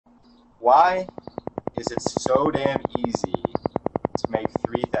Why is it so damn easy to make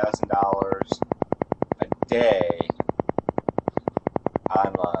 $3,000 a day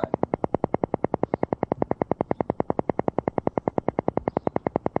online?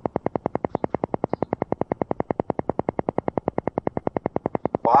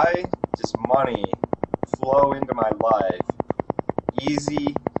 Why does money flow into my life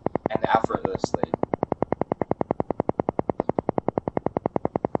easy and effortlessly?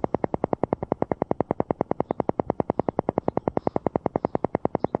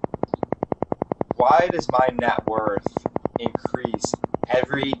 Why does my net worth increase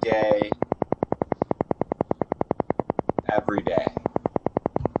every day, every day?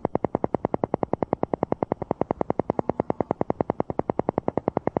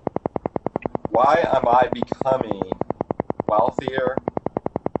 Why am I becoming wealthier,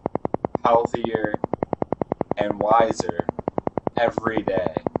 healthier, and wiser every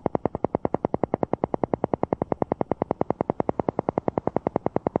day?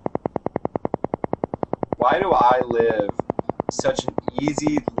 Why do I live such an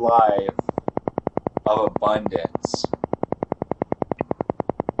easy life of abundance?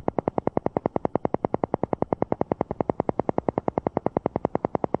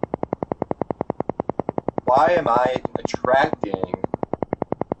 Why am I attracting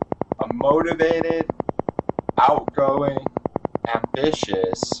a motivated, outgoing,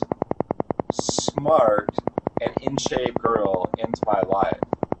 ambitious, smart, and in shape girl into my life?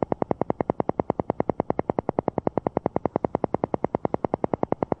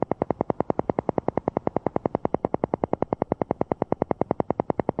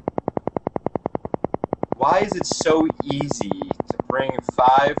 Why is it so easy to bring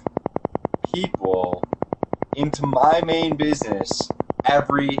 5 people into my main business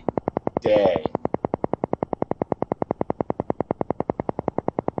every day?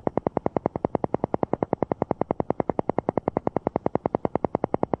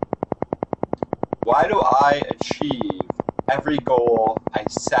 Why do I achieve every goal I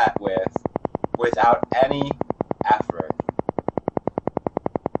set without any effort?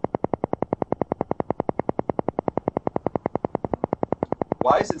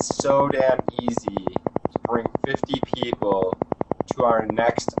 Why is it so damn easy to bring 50 people to our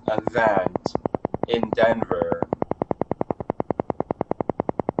next event in Denver?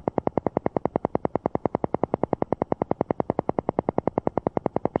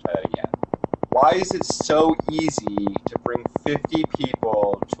 Try that again. Why is it so easy to bring 50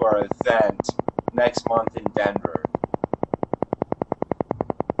 people to our event next month in Denver?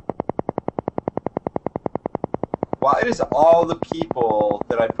 Why does all the people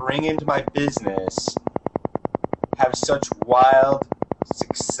that I bring into my business have such wild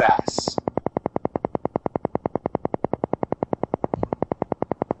success?